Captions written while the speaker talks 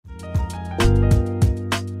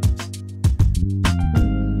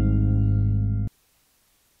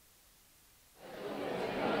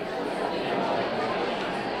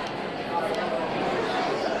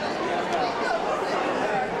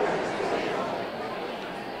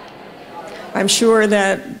I'm sure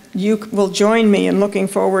that you will join me in looking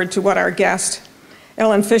forward to what our guest,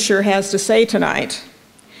 Helen Fisher, has to say tonight.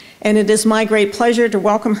 And it is my great pleasure to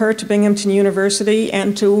welcome her to Binghamton University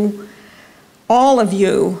and to all of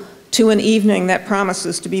you to an evening that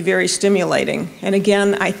promises to be very stimulating. And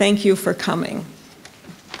again, I thank you for coming.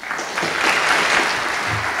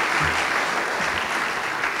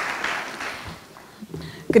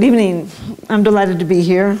 Good evening. I'm delighted to be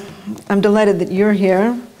here. I'm delighted that you're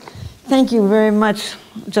here. Thank you very much,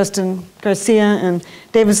 Justin Garcia and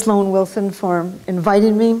David Sloan Wilson, for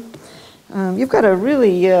inviting me. You've got a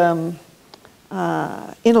really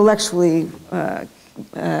intellectually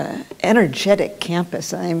energetic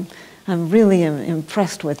campus. I'm really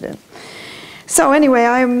impressed with it. So anyway,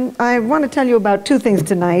 I want to tell you about two things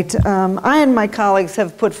tonight. I and my colleagues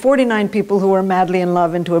have put 49 people who are madly in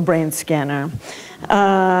love into a brain scanner.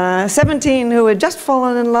 17 who had just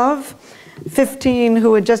fallen in love, 15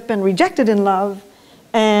 who had just been rejected in love,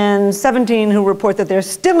 and 17 who report that they're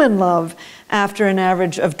still in love after an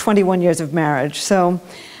average of 21 years of marriage. So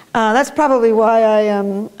that's probably why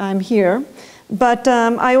I'm here. But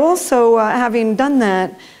I also, having done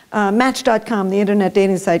that, Match.com, the internet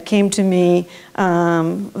dating site, came to me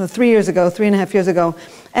 3.5 years ago,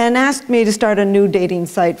 and asked me to start a new dating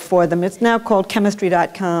site for them. It's now called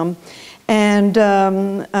chemistry.com. And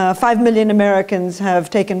 5 million Americans have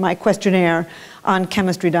taken my questionnaire on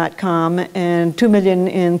chemistry.com, and 2 million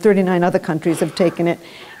in 39 other countries have taken it.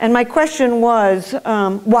 And my question was,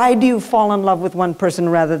 why do you fall in love with one person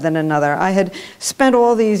rather than another? I had spent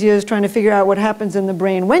all these years trying to figure out what happens in the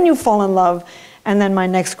brain when you fall in love. And then my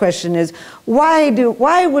next question is, why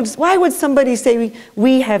would somebody say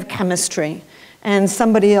we have chemistry? And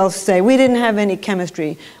somebody else say, we didn't have any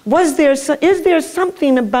chemistry. Is there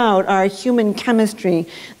something about our human chemistry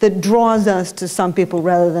that draws us to some people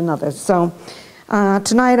rather than others? So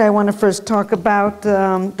tonight I want to first talk about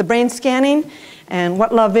the brain scanning and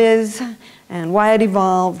what love is and why it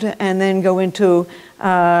evolved, and then go into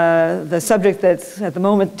the subject that's at the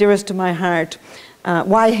moment dearest to my heart,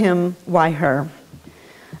 why him, why her.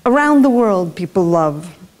 Around the world, people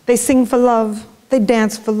love. They sing for love. They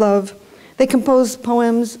dance for love. They compose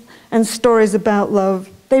poems and stories about love.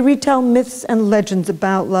 They retell myths and legends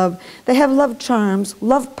about love. They have love charms,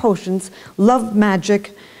 love potions, love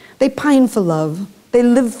magic. They pine for love. They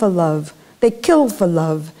live for love. They kill for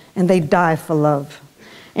love. And they die for love.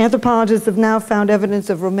 Anthropologists have now found evidence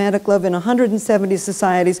of romantic love in 170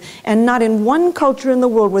 societies, and not in one culture in the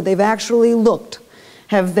world where they've actually looked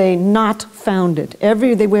have they not found it.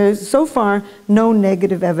 So far, no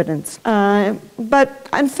negative evidence. But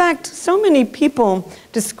in fact, so many people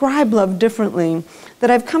describe love differently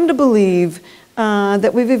that I've come to believe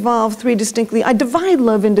that we've evolved I divide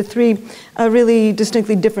love into three really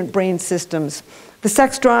distinctly different brain systems. The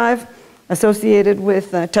sex drive, associated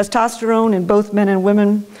with testosterone in both men and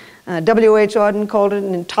women. W.H. Auden called it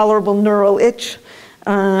an intolerable neural itch.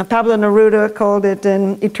 Pablo Neruda called it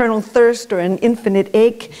an eternal thirst or an infinite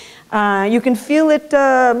ache. You can feel it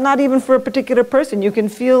not even for a particular person. You can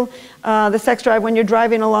feel the sex drive when you're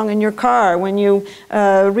driving along in your car, when you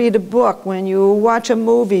read a book, when you watch a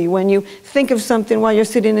movie, when you think of something while you're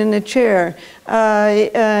sitting in a chair.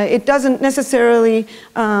 It doesn't necessarily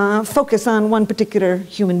focus on one particular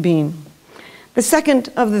human being. The second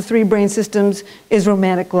of the three brain systems is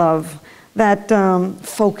romantic love, that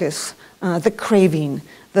focus. The craving,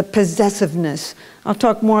 the possessiveness. I'll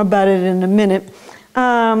talk more about it in a minute.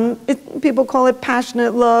 People call it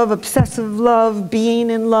passionate love, obsessive love,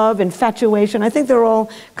 being in love, infatuation. I think they're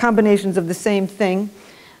all combinations of the same thing.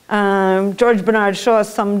 George Bernard Shaw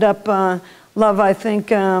summed up love, I think,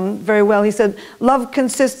 very well. He said, love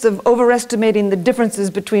consists of overestimating the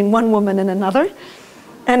differences between one woman and another.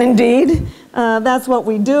 And indeed, that's what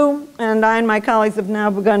we do, and I and my colleagues have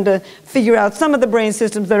now begun to figure out some of the brain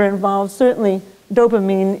systems that are involved. Certainly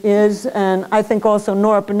dopamine is, and I think also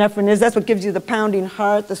norepinephrine is. That's what gives you the pounding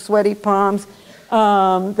heart, the sweaty palms,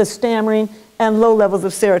 the stammering, and low levels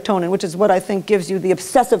of serotonin, which is what I think gives you the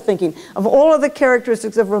obsessive thinking. Of all of the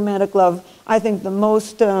characteristics of romantic love, I think the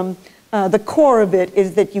most, the core of it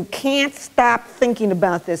is that you can't stop thinking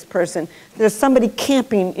about this person. There's somebody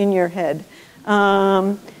camping in your head.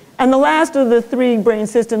 And the last of the three brain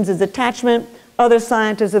systems is attachment. Other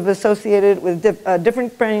scientists have associated with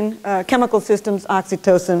different brain chemical systems,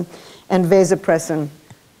 oxytocin and vasopressin.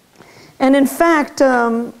 And in fact,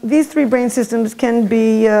 these three brain systems can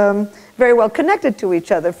be very well connected to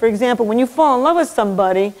each other. For example, when you fall in love with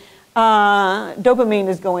somebody, dopamine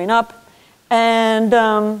is going up,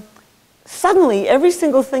 and suddenly every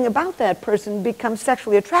single thing about that person becomes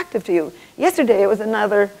sexually attractive to you. Yesterday it was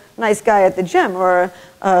another nice guy at the gym, or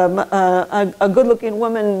a good-looking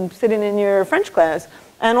woman sitting in your French class.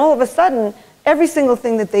 And all of a sudden, every single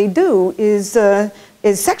thing that they do is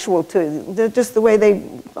sexual to you. Just the way they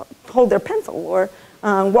hold their pencil or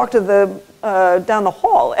walk to down the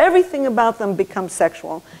hall. Everything about them becomes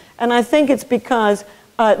sexual. And I think it's because,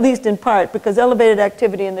 at least in part, because elevated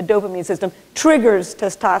activity in the dopamine system triggers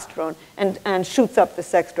testosterone and shoots up the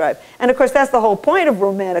sex drive. And of course, that's the whole point of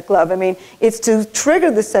romantic love. I mean, it's to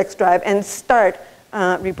trigger the sex drive and start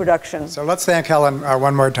reproduction. So let's thank Helen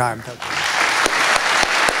one more time.